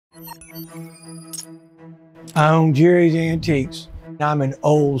I own Jere's Antiques. I'm an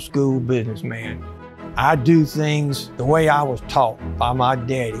old school businessman. I do things the way I was taught by my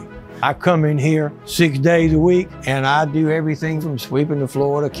daddy. I come in here 6 days a week and I do everything from sweeping the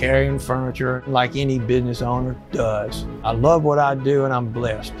floor to carrying furniture like any business owner does. I love what I do and I'm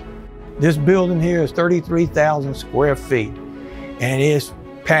blessed. This building here is 33,000 square feet and it's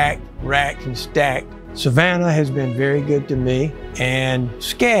packed, racked, and stacked. Savannah has been very good to me and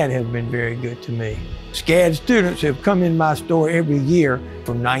SCAD has been very good to me. SCAD students have come in my store every year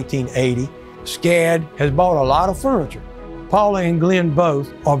from 1980. SCAD has bought a lot of furniture. Paula and Glenn both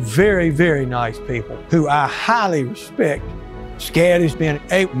are very, very nice people who I highly respect. SCAD has been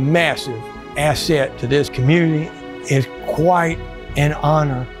a massive asset to this community. It's quite an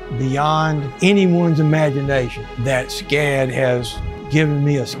honor beyond anyone's imagination that SCAD has given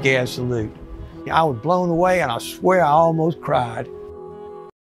me a SCAD salute. I was blown away and I swear I almost cried.